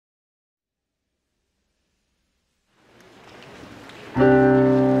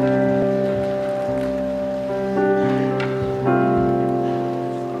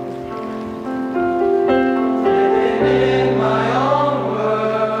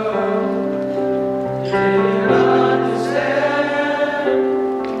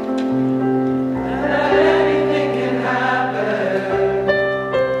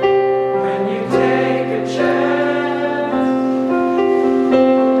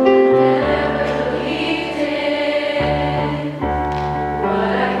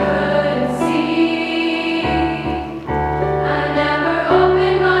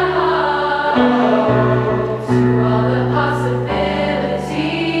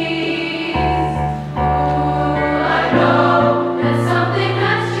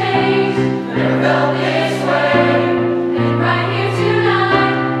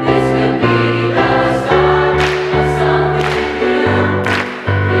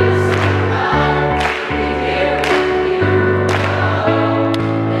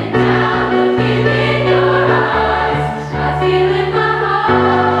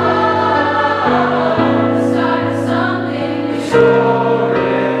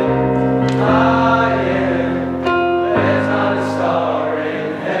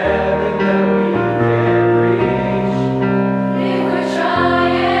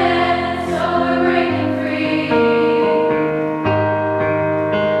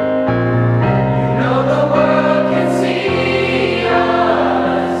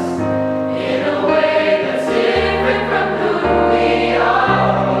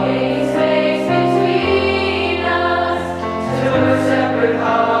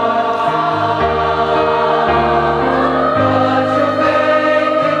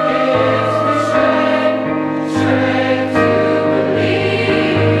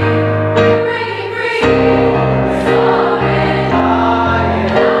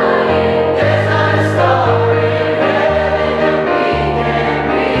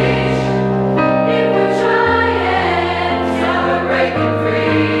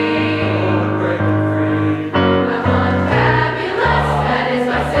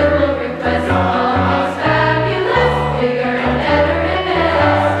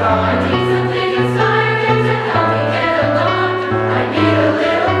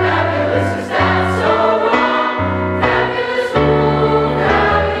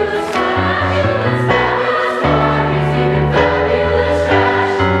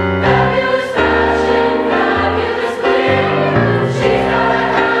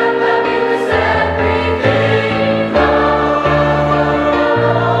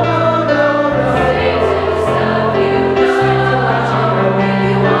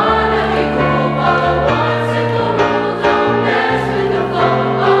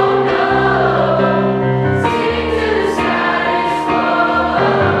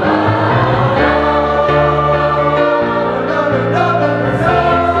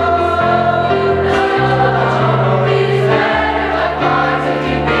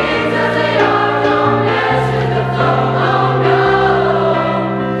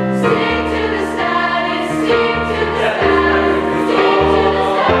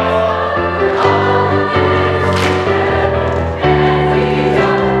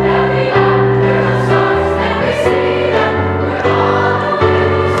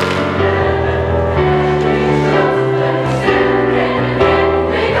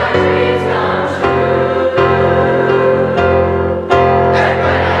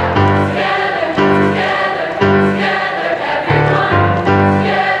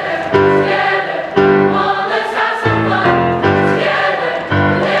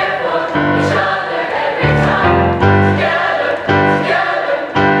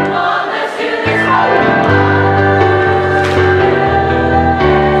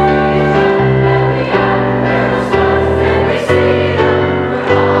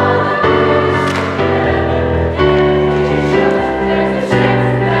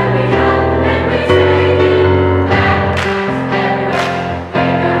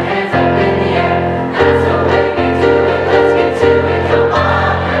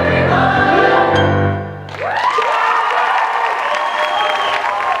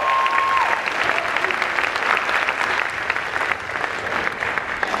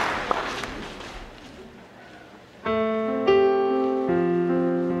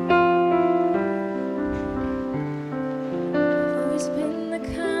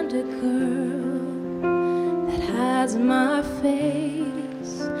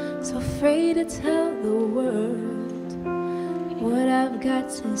afraid to tell the world what I've got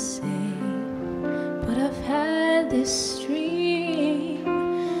to say, but I've had this dream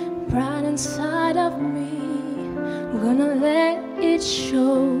right inside of me. I'm gonna let it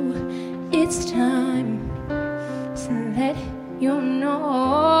show. It's time to let you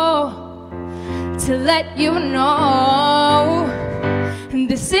know, to let you know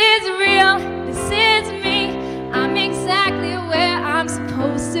this is real, this is me. I'm exactly where I'm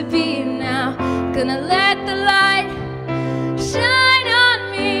supposed to be now. Gonna let the light shine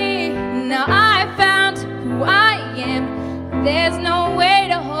on me. Now I found who I am. There's no way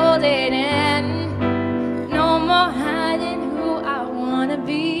to hold it in. No more hiding who I wanna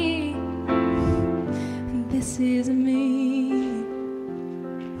be. This is me.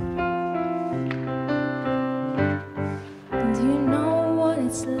 Do you know what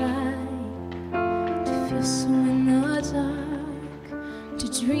it's like to feel so in the dark, to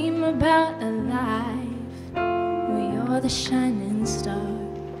dream about a life where you're the shining star?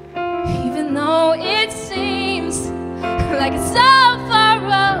 Even though it seems like it's so far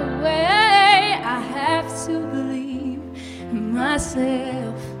away, I have to believe in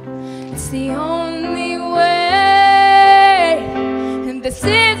myself. It's the only way. And this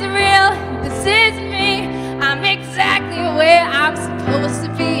is real, this is me. I'm exactly where I'm supposed to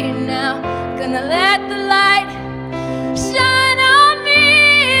be now. Gonna let the light shine on me.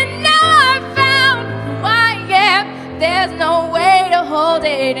 Now I found who I am. There's no way to hold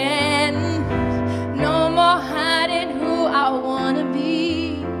it in. No more hiding who I wanna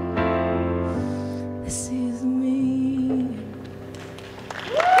be. This is me.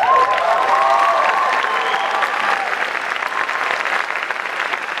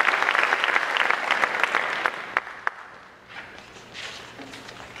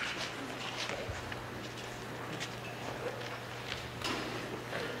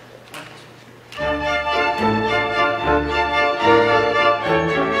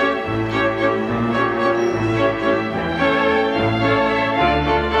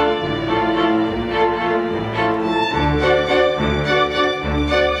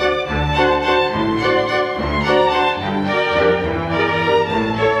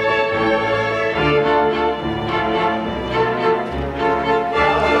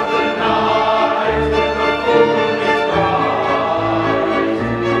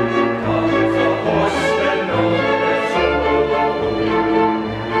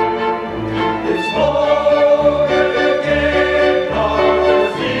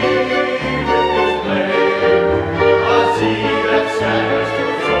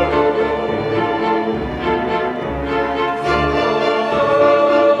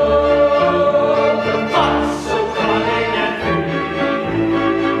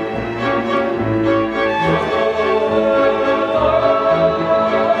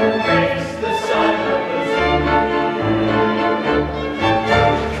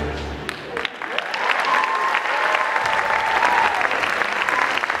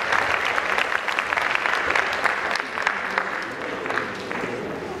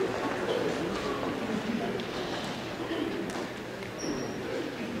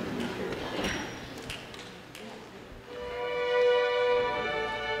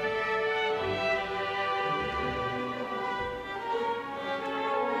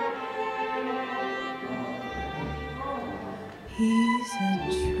 He's a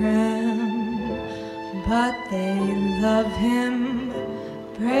tramp, but they love him.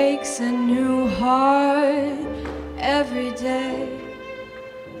 Breaks a new heart every day.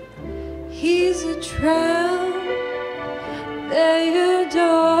 He's a tramp, they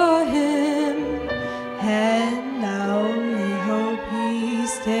adore him, and I only hope he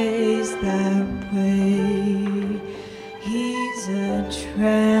stays that way. He's a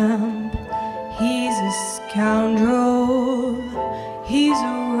tramp, he's a scoundrel, he's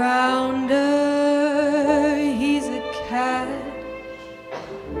a rounder, he's a cat.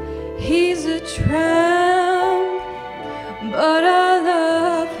 He's a tramp, but I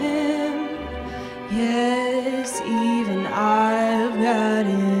love him. Yes, even I've got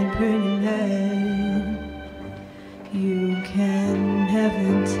it pretty bad. You can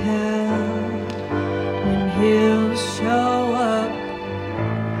never tell when he'll show up.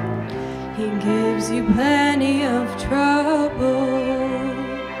 He gives you plenty of trouble.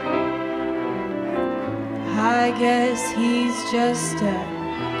 I guess he's just a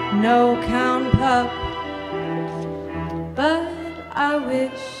no-count pup, but I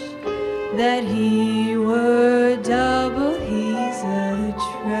wish that he were double. He's a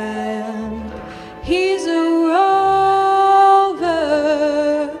tramp, he's a rover,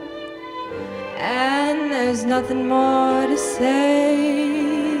 and there's nothing more to say.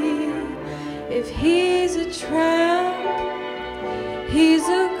 If he's a tramp, he's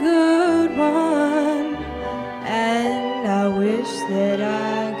a good one, and I wish that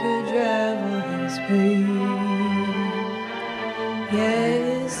I could travel his way.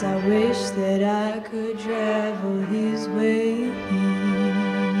 Yes, I wish that I could travel his way.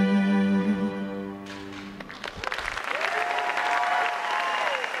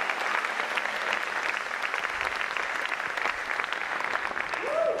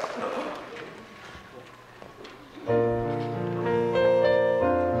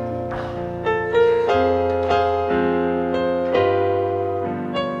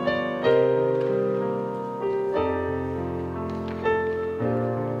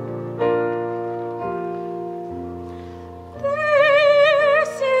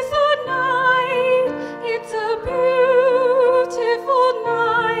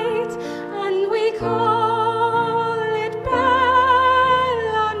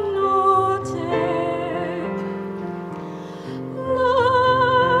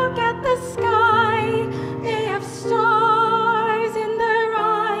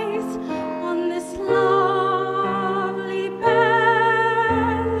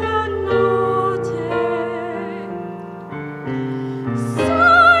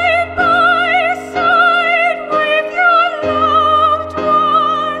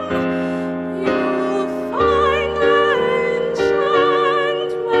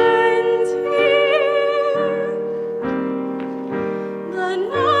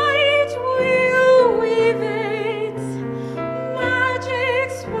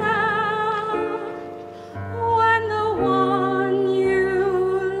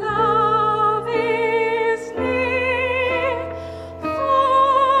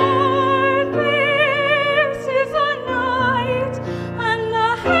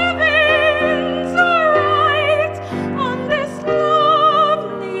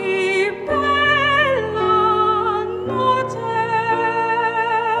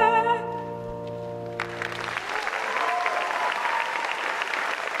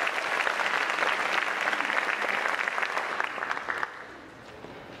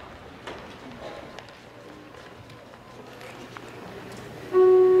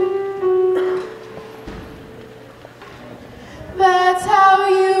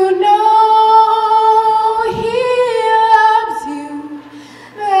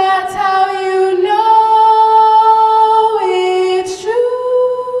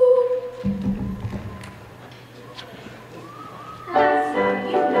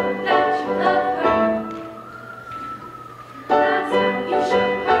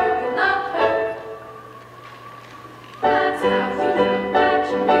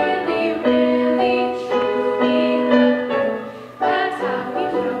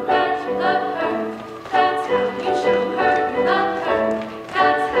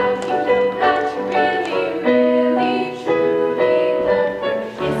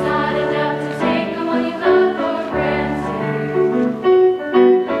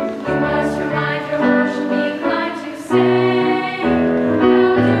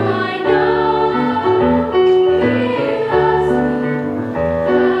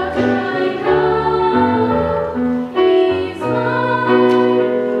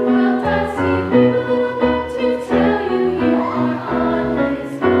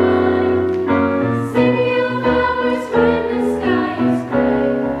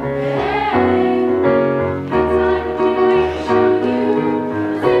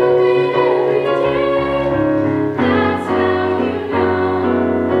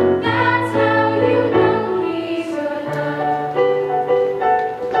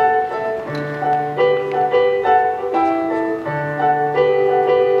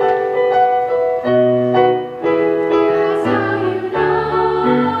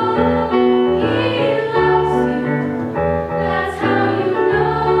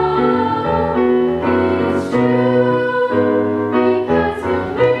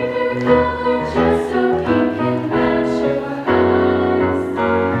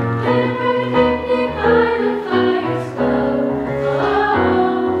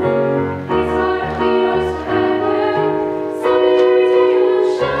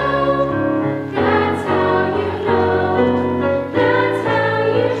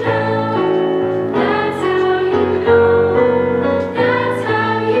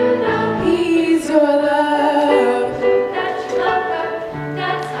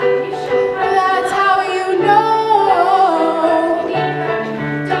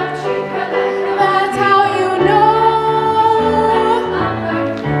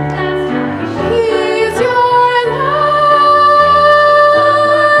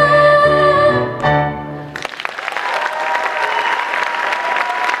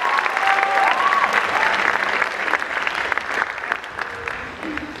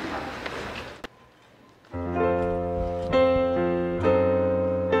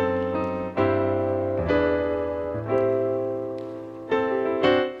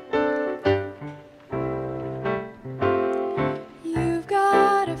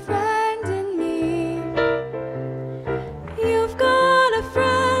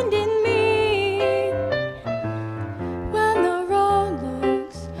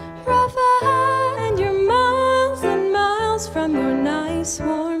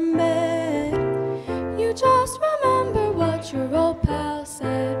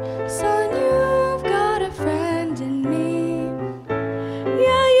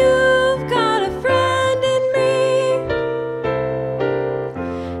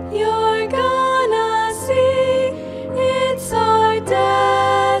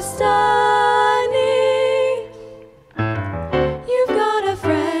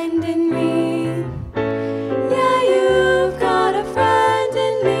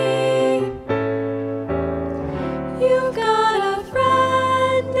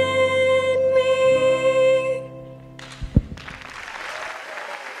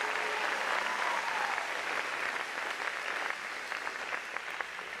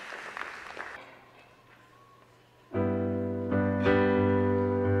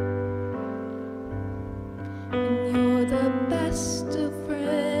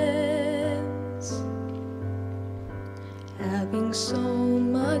 having so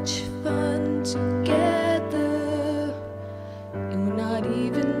much fun together. You're not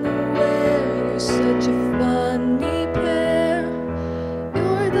even aware you're such a funny pair.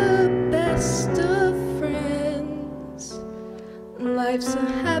 You're the best of friends. Life's a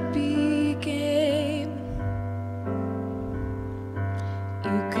happy game.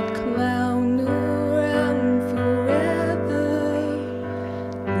 You could clown around forever.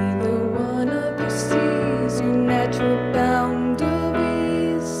 Neither one of you sees your natural boundaries.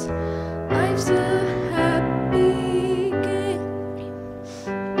 Life's a happy game.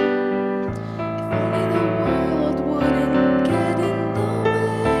 If only the world wouldn't get in the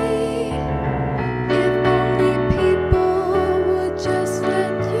way. If only people would just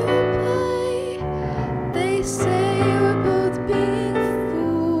let you play. They say you're both being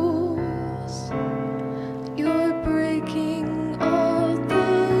fools. You're breaking all the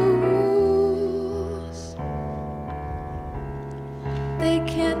rules. They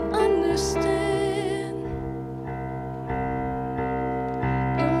can't understand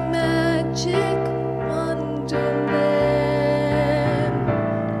your magic wonderland.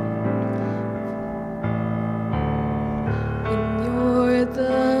 When you're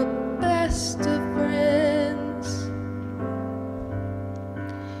the best of friends,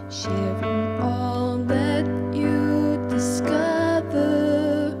 sharing all that you discover.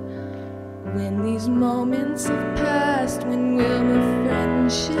 When these moments have passed, when will the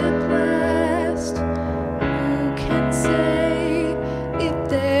friendship last? Who can say if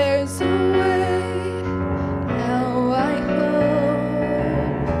there's a way? How I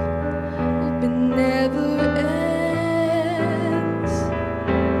hope it never ends.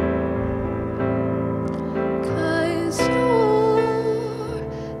 'Cause you're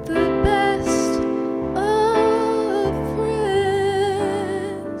the best of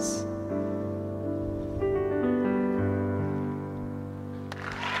friends.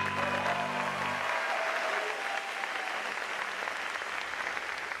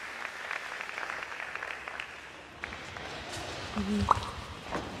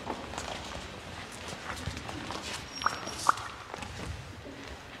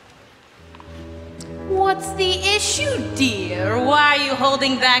 What's the issue, dear? Why are you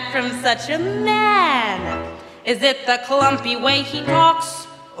holding back from such a man? Is it the clumpy way he talks?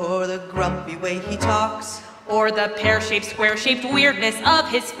 Or the grumpy way he talks? Or the pear-shaped, square-shaped weirdness of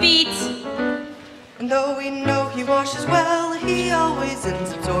his feet? And though we know he washes well, he always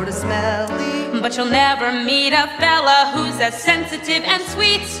ends up sort of smelly. But you'll never meet a fella who's as sensitive and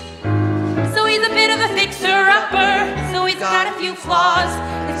sweet. So he's a bit of a fixer-upper, so he's got a few flaws.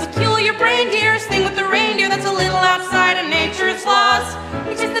 His peculiar brain deer's thing with the reindeer that's a little outside of nature's laws.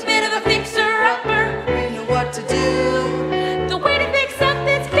 He's just a bit of a fixer-upper. We know what to do. The way to fix up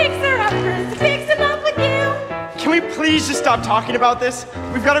this fixer-upper is to fix him up with you. Can we please just stop talking about this?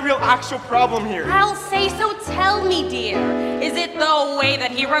 We've got a real actual problem here. I'll say so, tell me, dear. Is it the way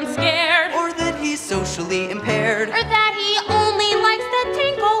that he runs scared? Or that he's socially impaired. Or that he only likes to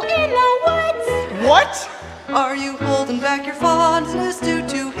tinkle in the woods? What? Are you holding back your fondness due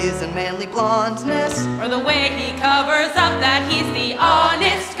to his unmanly blondness? Or the way he covers up that he's the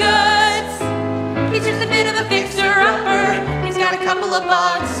honest goods? He's just a bit of a fixer-upper. He's got a couple of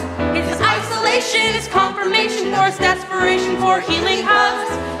bugs. His isolation is confirmation for his desperation for healing hugs.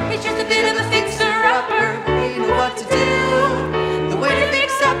 He's just a bit of a fixer-upper. We know what to do. The way to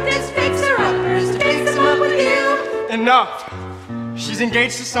fix up this fixer-upper is to fix him up with you. Enough. She's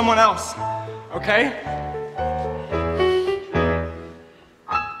engaged to someone else. Okay?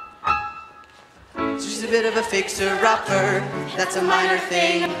 She's a bit of a fixer-upper. That's a minor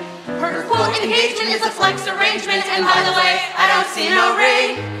thing. Her quote engagement is a flex arrangement, and by the way, I don't see no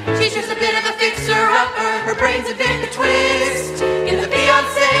ring. She's just a bit of a fixer-upper. Her brain's a bit of a twist. Get the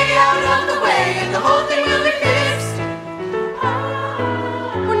Beyonce out of the way, and the whole thing will be fixed.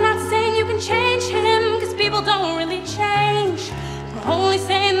 We're not saying you can change him, cause people don't really change. We're only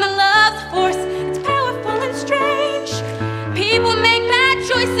saying that love's force, it's powerful and strange. People make bad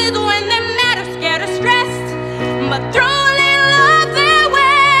choices when they're mad or scared or stressed, but throw a little love their way,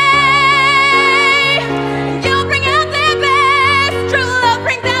 and you'll bring out their best. True love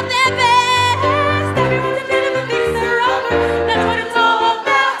brings out their best. Everyone's a bit of a fixer-upper, that's what it's all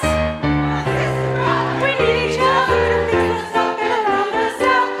about. We need each other to fix us up and round us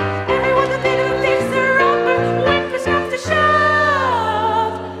out. Everyone's a bit of a fixer-upper when push comes to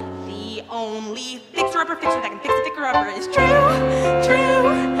shove. The only fixer-upper fixer that can fix a fixer-upper is true, true,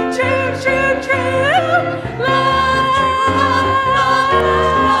 true, true, true love.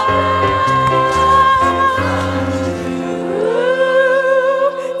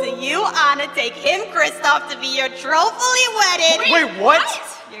 Do you wanna take him, Kristoff, to be your trophy wedded. Wait, what?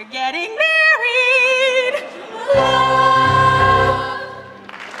 You're getting married.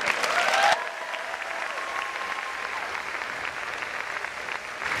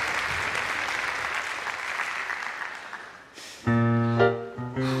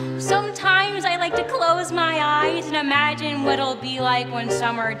 Sometimes I like to close my eyes and imagine what it'll be like when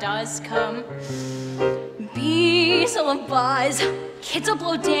summer does come. Bees will buzz, kids will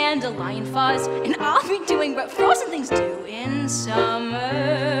blow dandelion fuzz, and I'll be doing what frozen things do in summer.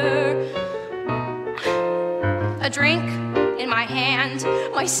 A drink in my hand,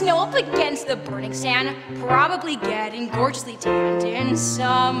 my snow up against the burning sand, probably getting gorgeously tanned in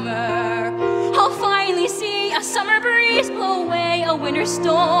summer. I'll finally see a summer breeze blow away a winter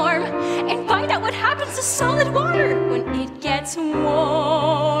storm, and find out what happens to solid water when it gets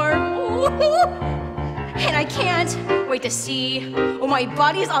warm. Ooh. And I can't wait to see what my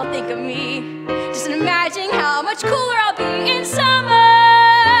buddies all think of me. Just imagining how much cooler I'll be in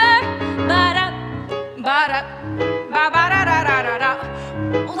summer. Ba-da, ba-da, ba-ba-da-da-da-da-da.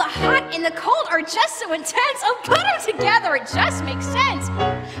 Oh, the hot and the cold are just so intense. Oh, put them together, it just makes sense.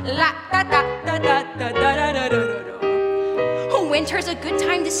 La-da-da-da-da-da-da-da-da-da. Winter's a good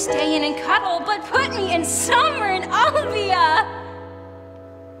time to stay in and cuddle, but put me in summer and I'll be a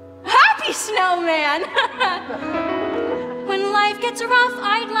happy snowman. When life gets rough,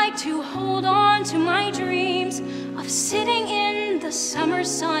 I'd like to hold on to my dreams of sitting in the summer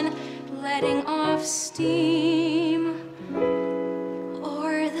sun, letting off steam.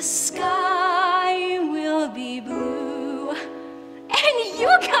 Or the sky will be blue, and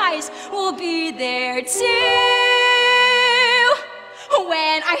you guys will be there too.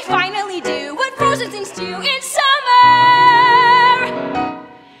 When I finally do what frozen things do in summer.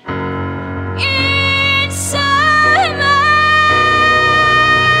 In summer.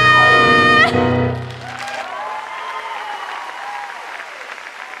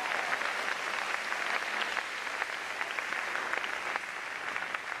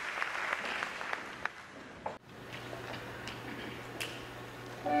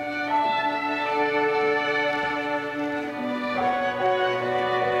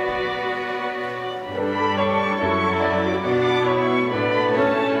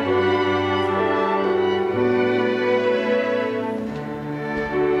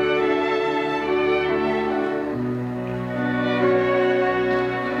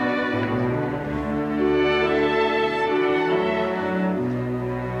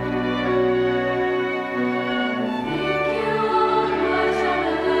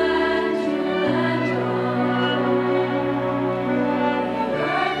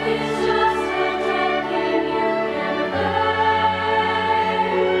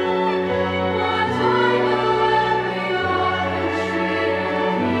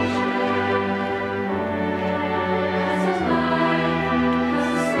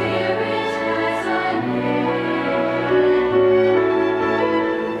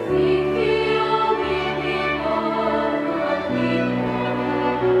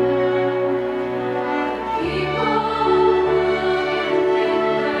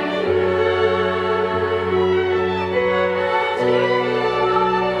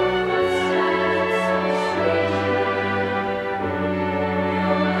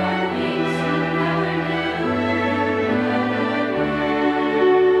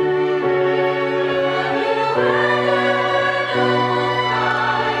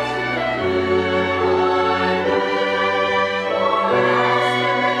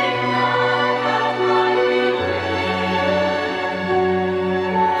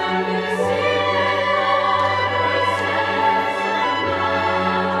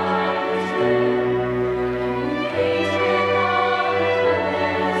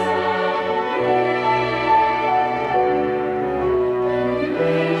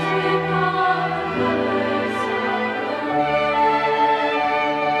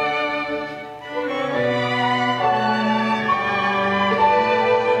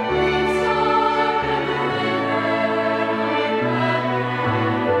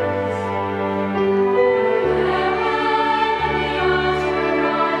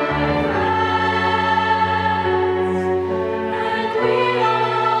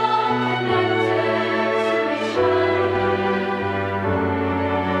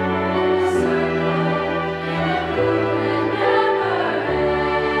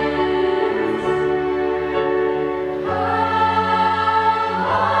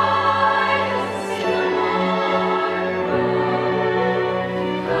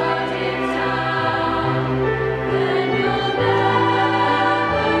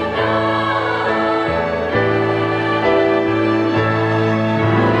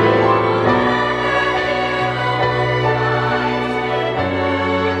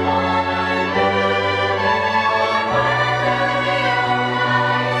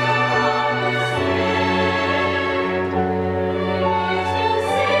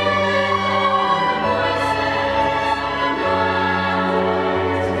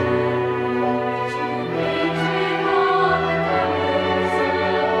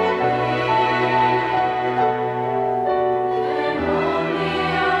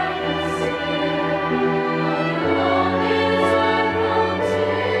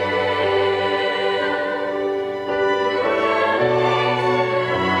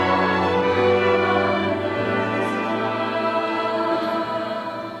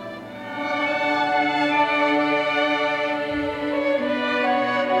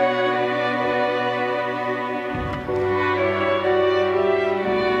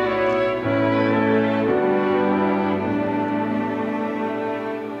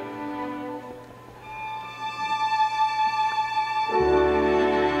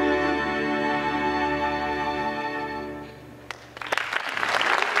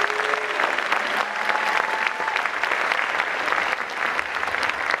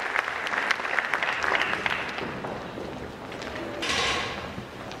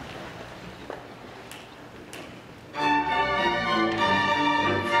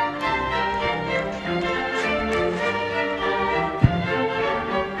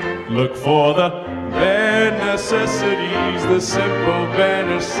 Look for the bare necessities, the simple bare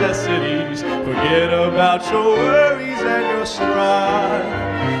necessities. Forget about your worries and your strife.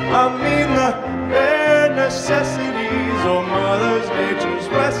 I mean the bare necessities, or Mother's Nature's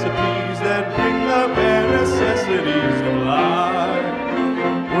recipes that bring the bare necessities of life.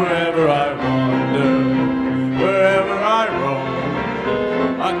 Wherever I wander, wherever I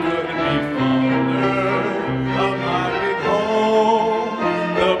roam, I couldn't be fonder of my big home.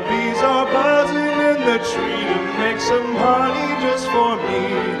 The bees are buzzing in the tree to make some honey just for me.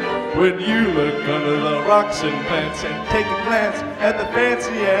 When you look under the rocks and plants and take a glance at the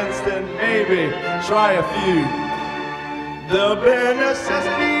fancy ants, then maybe try a few. The bare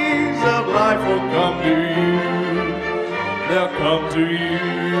necessities of life will come to you. They'll come to you.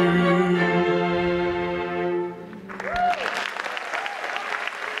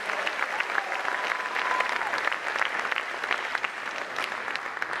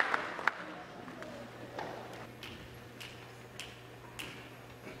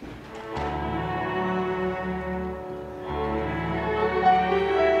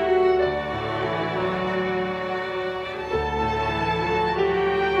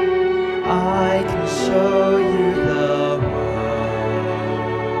 I can show you the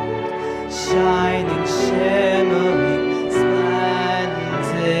world, shining, shimmering,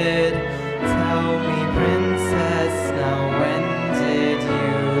 splendid. Tell me, princess, now when did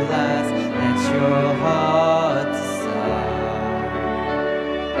you last let your heart decide?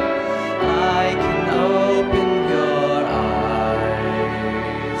 I can open your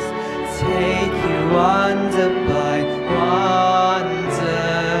eyes, take you under by wonder,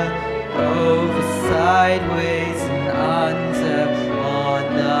 over, sideways, and under, on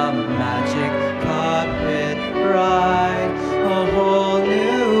the magic carpet ride, a whole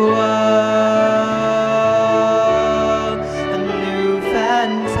new world, a new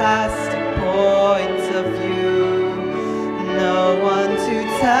fantastic point of view. No one to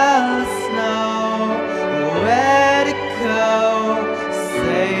tell us no, where to go,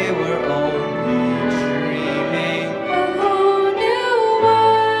 say we're only dreaming. A whole new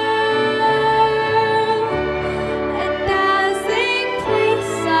world, a dazzling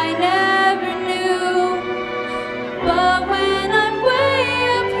place I never knew. But when I'm way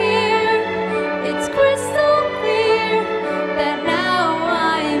up here, it's crystal clear that now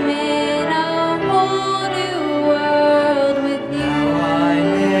I'm in a whole new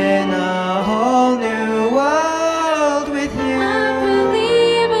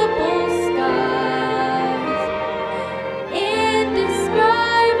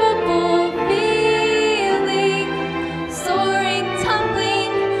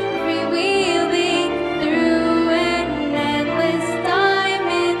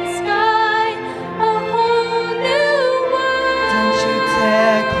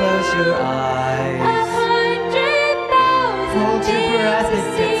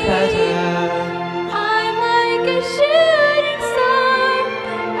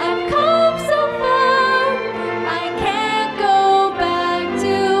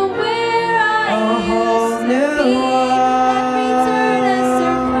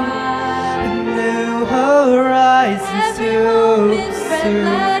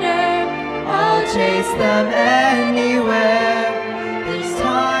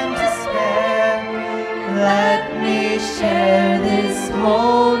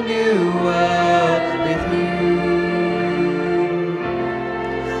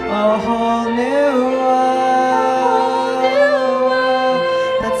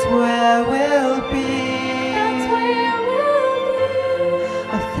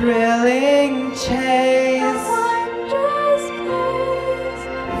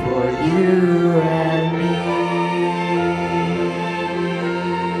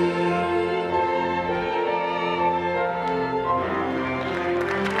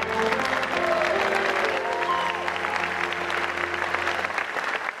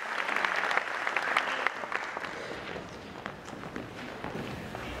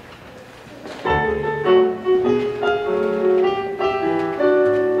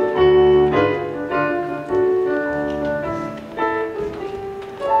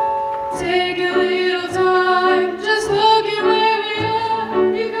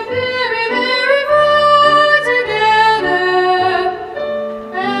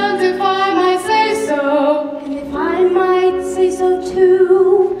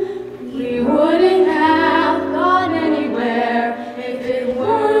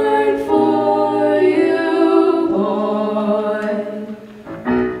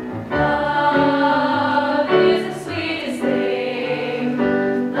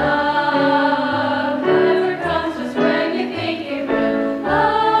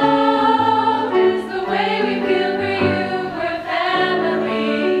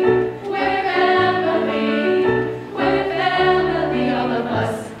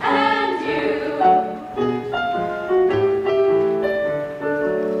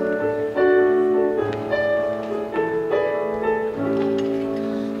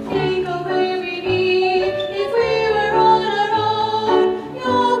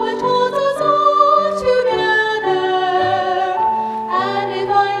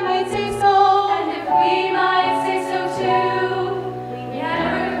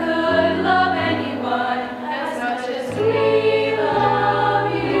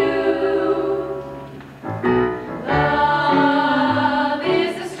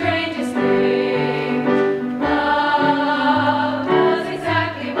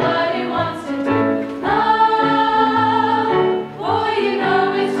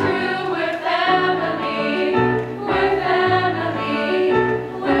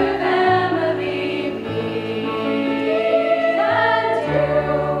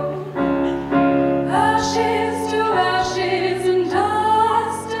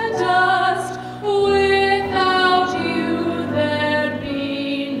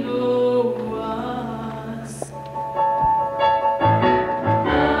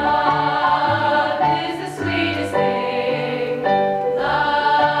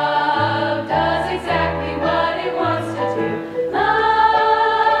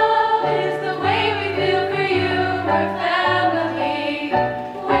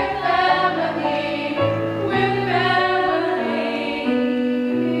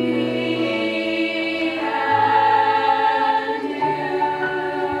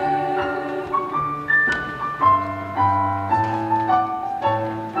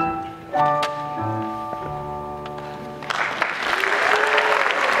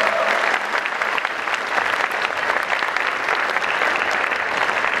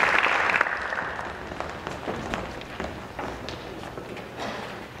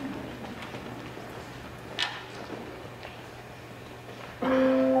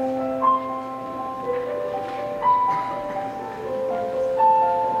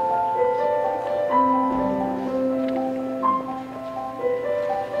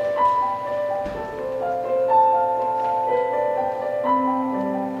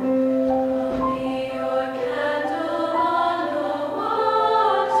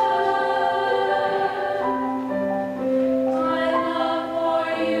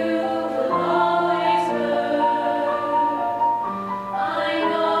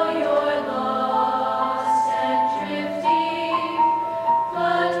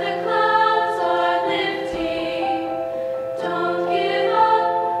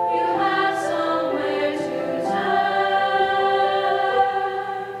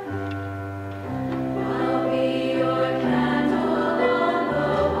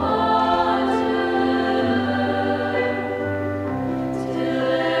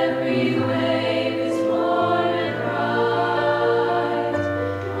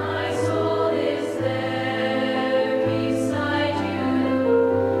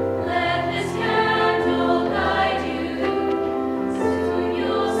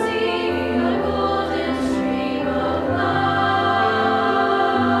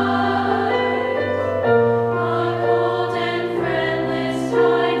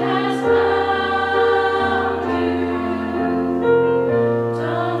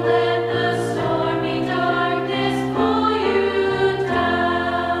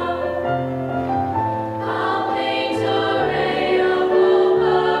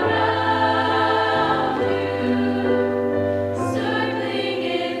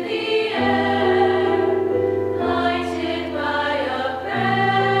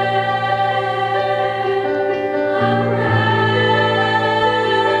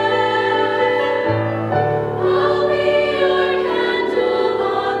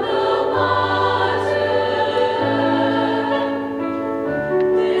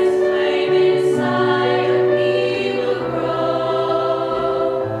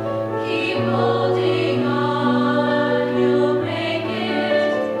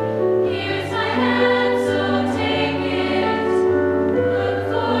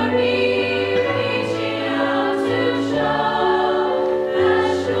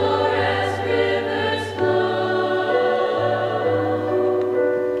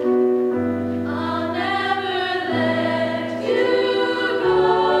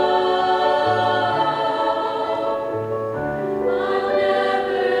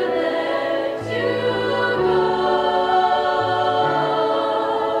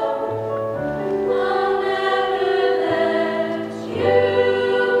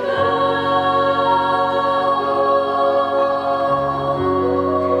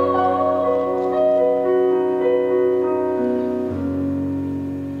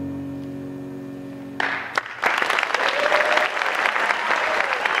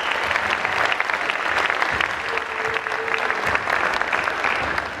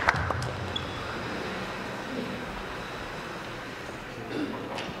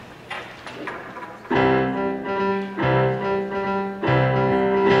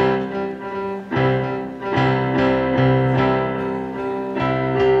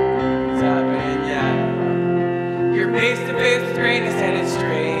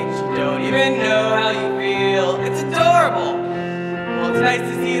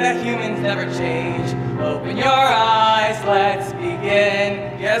things never change. Open your eyes, let's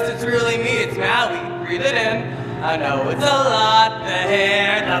begin. Guess it's really me, it's Maui, breathe it in. I know it's a lot, the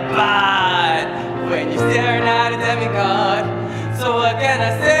hair, the bod, when you're staring at a demigod. So what can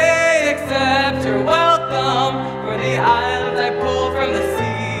I say except you're welcome for the island I pulled from the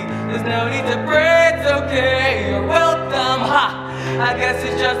sea. There's no need to pray, it's okay, you're welcome. Ha! I guess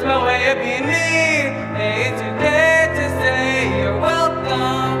it's just my way of being me. Hey, it's your day to say you're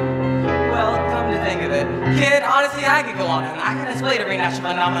welcome. Welcome to think of it. Kid, honestly, I could go on and I could explain every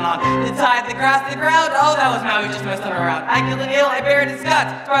natural phenomenon. The tide, the grass, the ground, oh, that was Maui just messing around. I killed an eel, I buried his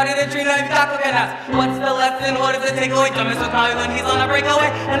guts, sprouted a tree, now you've got coconut nuts. What's the lesson, what is the takeaway? Don't mess with Maui when he's on a breakaway.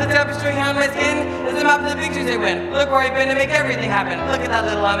 And the tapestry on my skin is the map of the pictures they win. Look where I've been to make everything happen. Look at that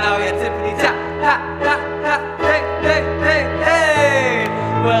little Maui and symphony tap, ha, ha, ha, hey, hey, hey, hey.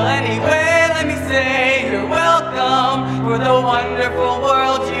 Well, anyway, let me say you're welcome for the wonderful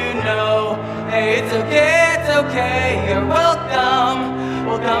world you know. Hey, it's okay, you're welcome.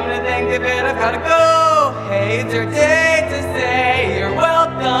 Well, come to think of it, I've gotta go. Hey, it's your day to say you're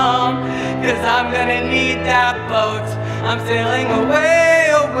welcome, 'cause I'm gonna need that boat. I'm sailing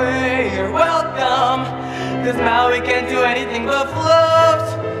away, away, you're welcome, 'cause Maui can't do anything but float.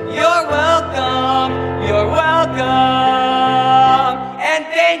 You're welcome, you're welcome, and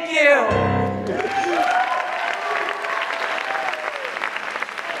thank you.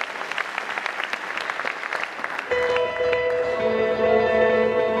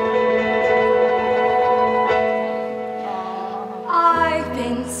 I've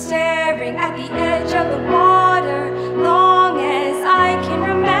been staring at the edge of the water long as I can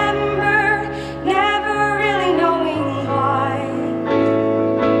remember, never really knowing why.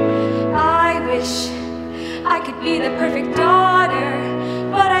 I wish I could be the perfect daughter,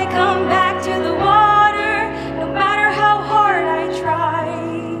 but I come back to the water no matter how hard I try.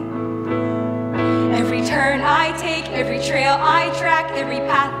 Every turn I take, every trail I track, every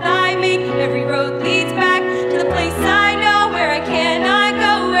path I make, every road leads back to the place I know, where I cannot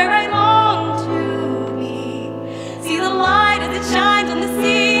go, where I long to be. See the light as it shines on the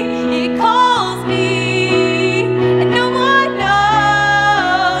sea, it calls me, and no one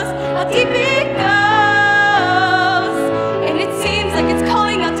knows how deep it goes. And it seems like it's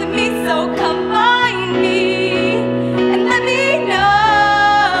calling out to me, so come find me and let me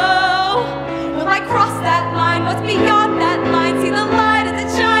know. Will I cross that line? What's beyond that line? See the light as it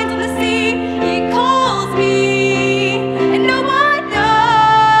shines on the sea, it calls me, and no one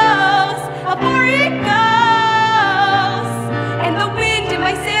knows how far it goes. And the wind in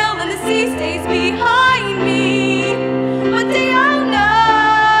my sail and the sea stays behind me. One day I'll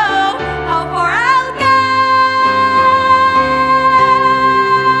know how far I'll go.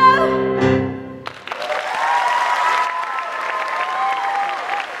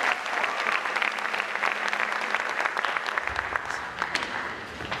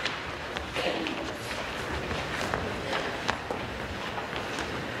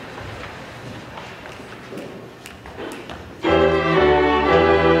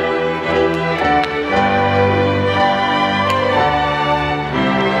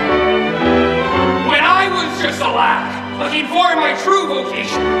 When I was just a lad, looking for my true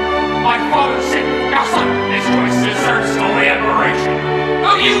vocation, my father said, "Now son, this choice deserves no admiration.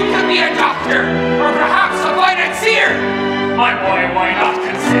 Oh, you can be a doctor, or perhaps a financier. My boy, why not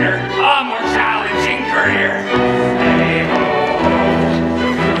consider a more challenging career? Hey, ho, ho,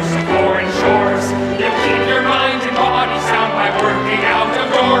 cruise to foreign shores. You'll keep your mind and body sound by working out of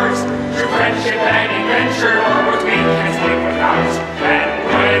doors. Through friendship and adventure, or what we can't live without. And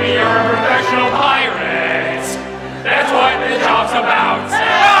when you're a professional pirate, that's what the job's about."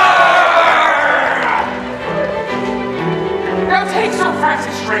 Now take Sir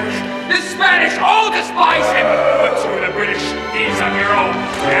Francis Drake. The Spanish all despise him, but to the British, he's a hero,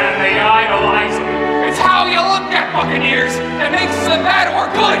 and they idolize him. It's how you look at buccaneers that makes them bad or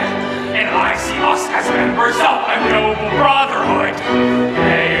good. And I see us as members of a noble brotherhood.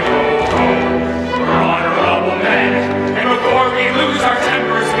 Hey ho ho, we're honorable men, and before we lose our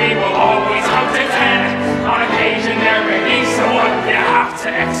tempers, we will always count to 10. On occasion there may be someone you have to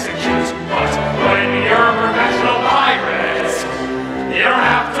execute, but when you're a professional pirate, you don't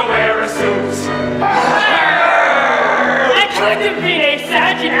have to wear a suit. I could have been a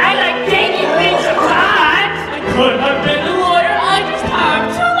sergeant. I like taking things apart. I could have been a lawyer. I just have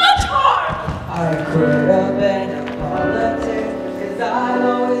too much heart. I could have been a politician, 'cause I've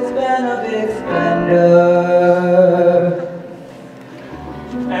always been a big spender.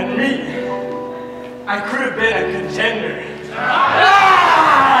 And me, I could have been a contender.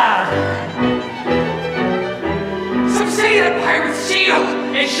 Some say that pirates steal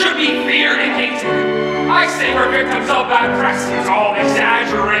They should be feared and hated. I say we're victims of bad press. It's all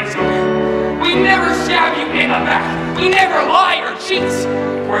exaggerated. We never stab you in the back. We never lie or cheat.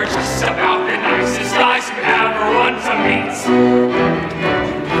 We're just about the nicest guys who ever run to meet.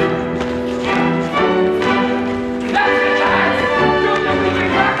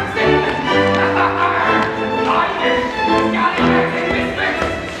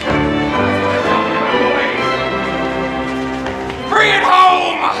 Bring it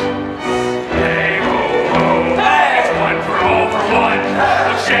home! Hey, ho, ho. Hey. It's one for all for one.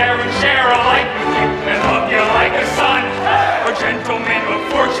 We'll share and share alike with you and love you like a son. We're gentlemen of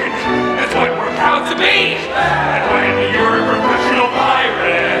fortune. That's what we're proud to be. And when you're a professional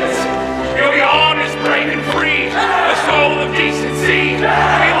pirate, you'll be honest, brave, and free. A soul of decency. Be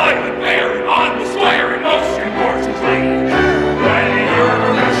loyal and fair and honest, square, and most importantly, when you're a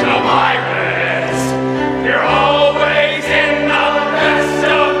professional pirate, you're always in the best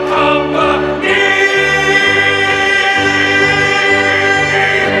of company.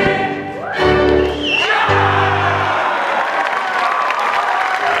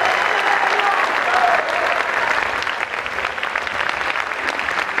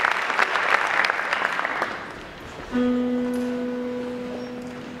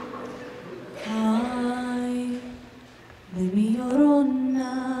 Ay, de mi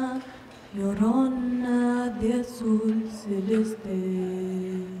llorona, llorona de azul celeste.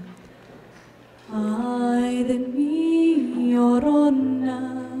 Ay, de mi llorona,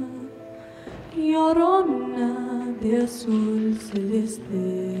 llorona de azul celeste.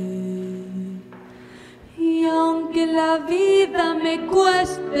 Y aunque la vida me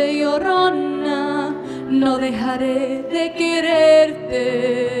cueste, llorona, no dejaré de quererte.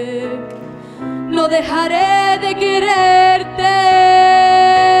 No dejaré de quererte.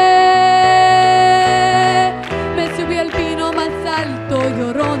 Me subí al pino más alto,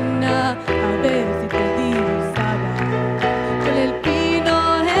 llorona, a ver si te divisaba. Que el pino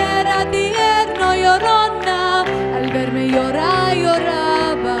era tierno, llorona, al verme llorar,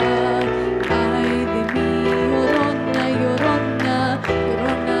 lloraba. Ay de mí, llorona, llorona,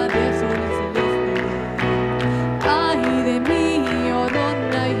 llorona de azul celeste. Ay de mí,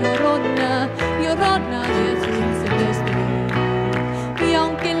 llorona, llorona, llorona de azul celeste. Y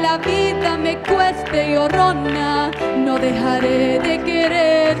aunque la vida me cueste, llorona, no dejaré de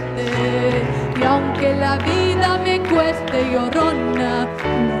quererte. Y aunque la vida me cueste, llorona,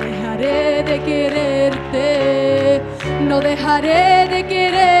 no dejaré de quererte. No dejaré de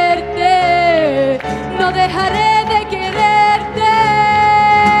quererte. No dejaré de quererte.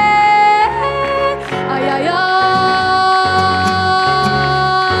 Ay, ay, ay.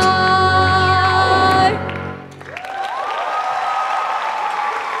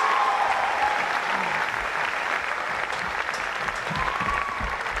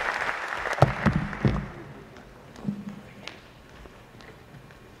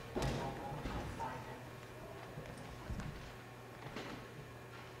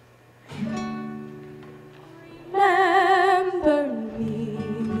 Remember me,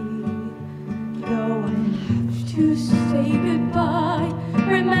 though I have to say goodbye.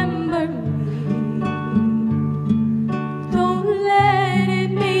 Remember me, don't let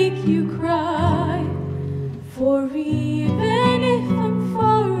it make you cry. For even if I'm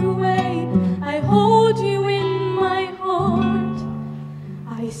far away, I hold you in my heart.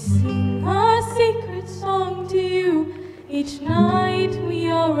 I sing a secret song to you each night we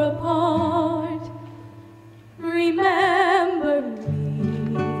are apart. Remember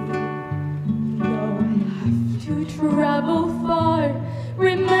me, though I have to travel far.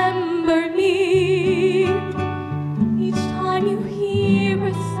 Remember me, each time you hear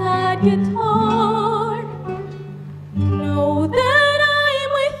a sad guitar. Know that I'm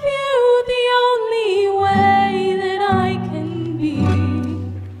with you the only way that I can be.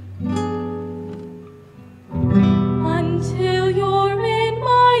 Until you're in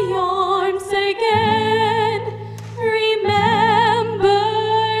my arms again, remember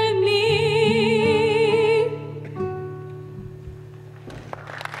me.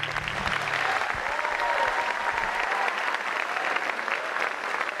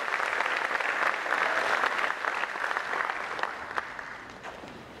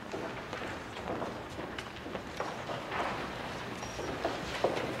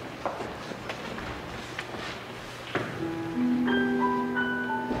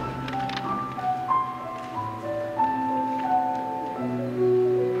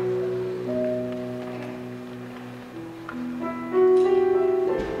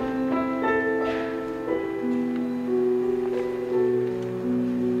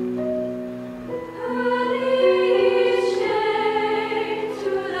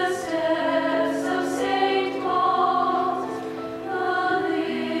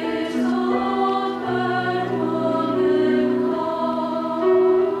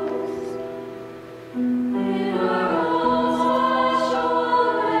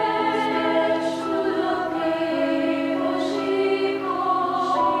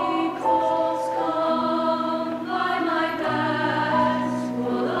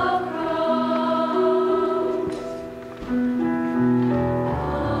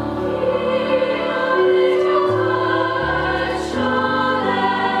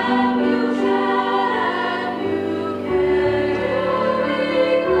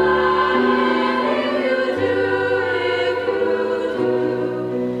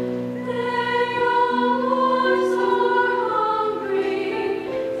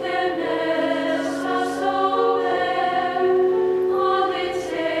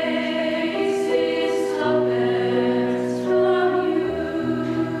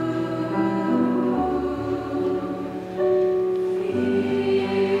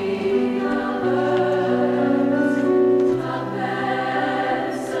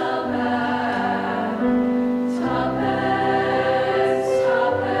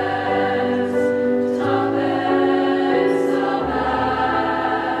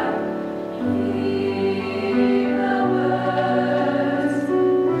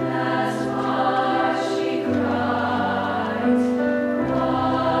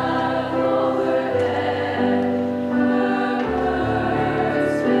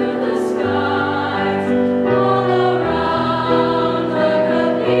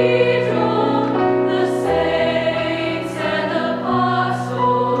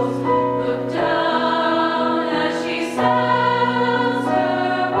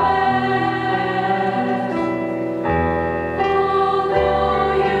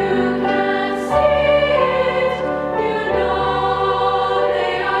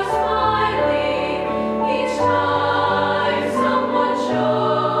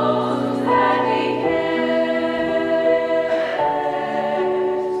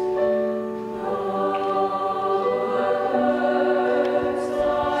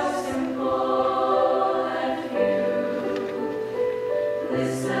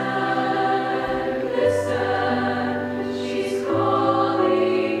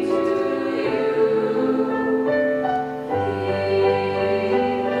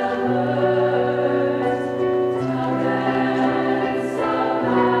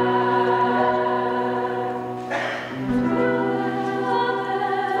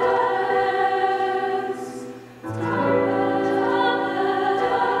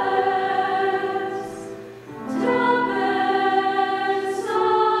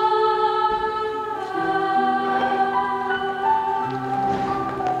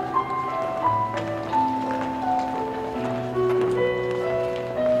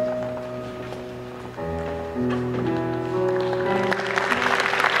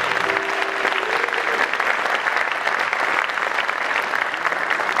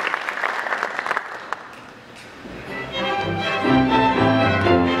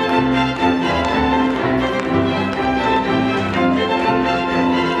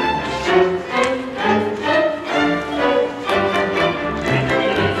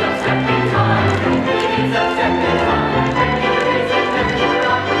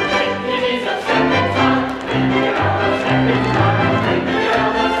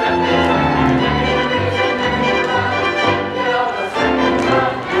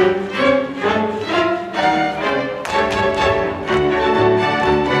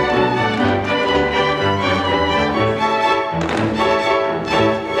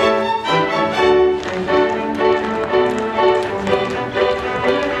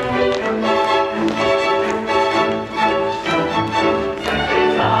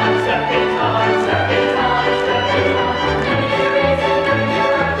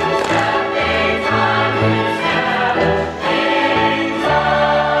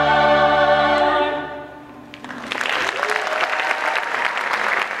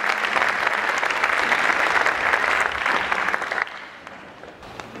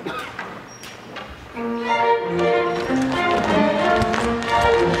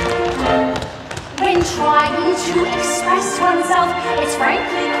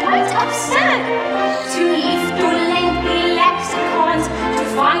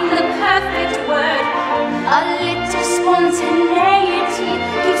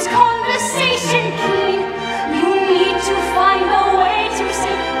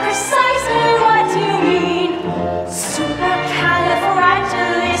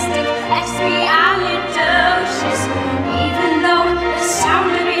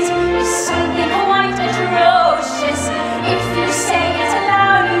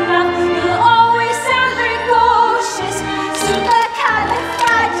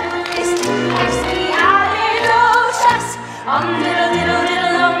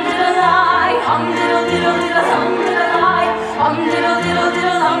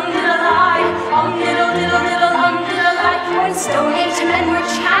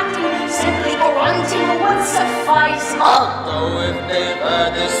 Although if they've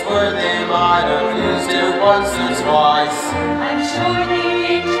heard this word, they might have used it once or twice. I'm sure the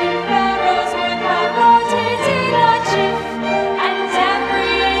ancient pharaohs would have wrote it in a jiff, and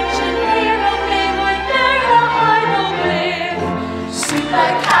every ancient pyramid would learn a hieroglyph.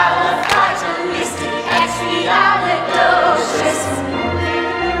 Supercalifragilisticexpialidocious.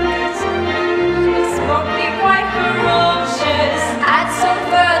 This won't be quite ferocious. Add some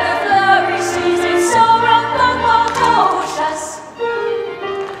further flourishes, it's so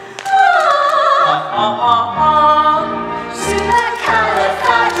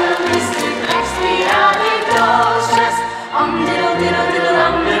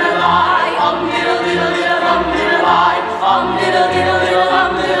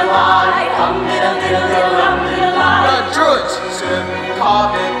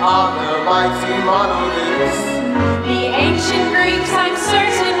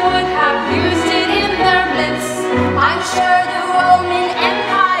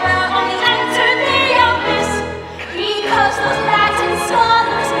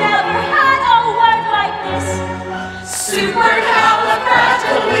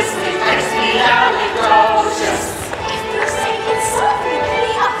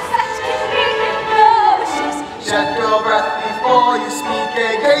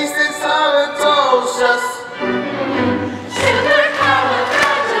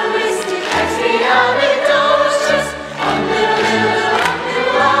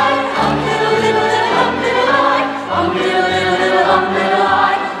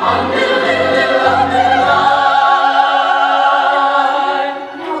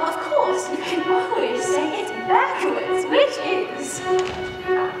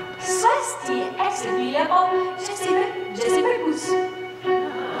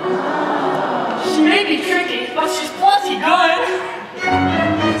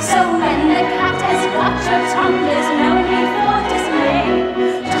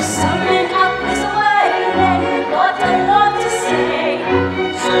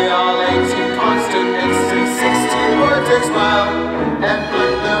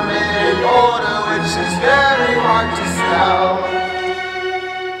which is very hard to spell.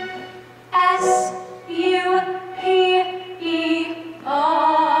 S-U-P-E-R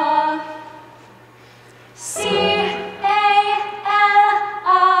C-A-L-I-F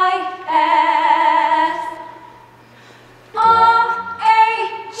R-A-G-I-L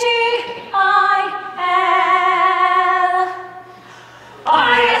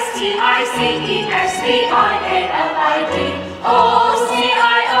I-S-T-I-C-E-S-T-I-A-L-I-D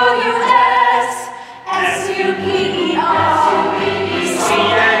O-C-I-O-U-S S-U-P-E-R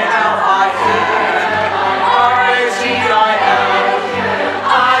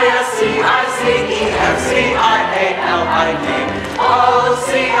C-A-L-I-F-R-A-G-I-L-I-D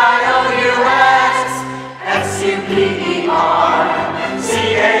O-C-I-O-U-S S-U-P-E-R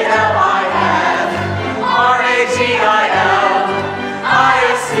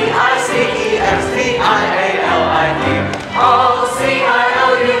C-A-L-I-F-R-A-G-I-L-I-S-T-I-C-E-S-T-I-A-L-I-D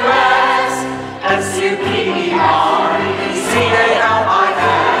O-C-I-O-U-S S-U-P-E-R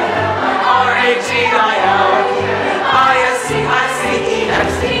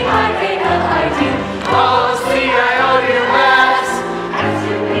C-A-L-I-F-R-A-G-I-L-I-S-T-I-C-E-S-T-I-A-L-I-D O-C-I-O-U-S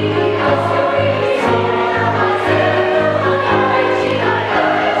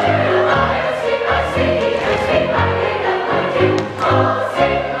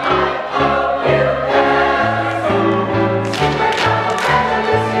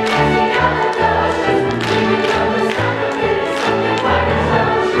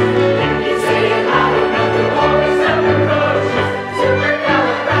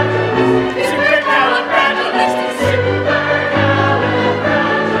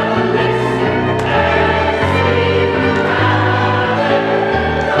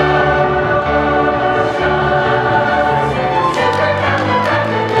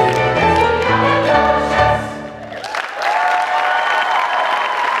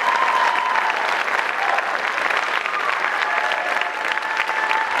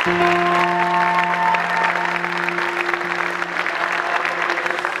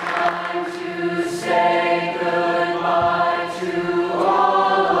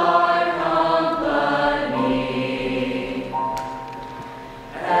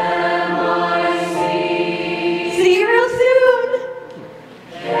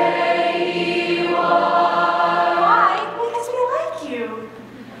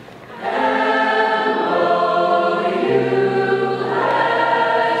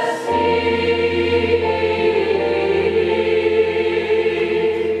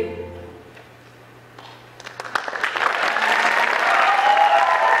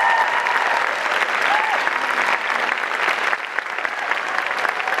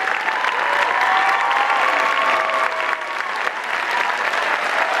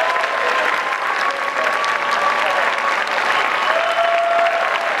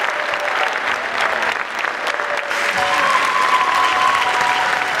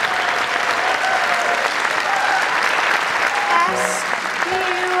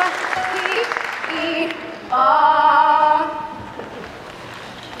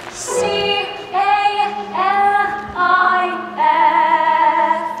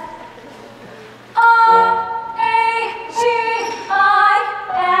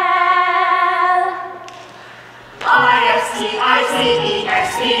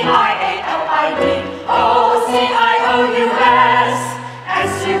I-S-T-I-C-E-S-T-I-A-L-I-D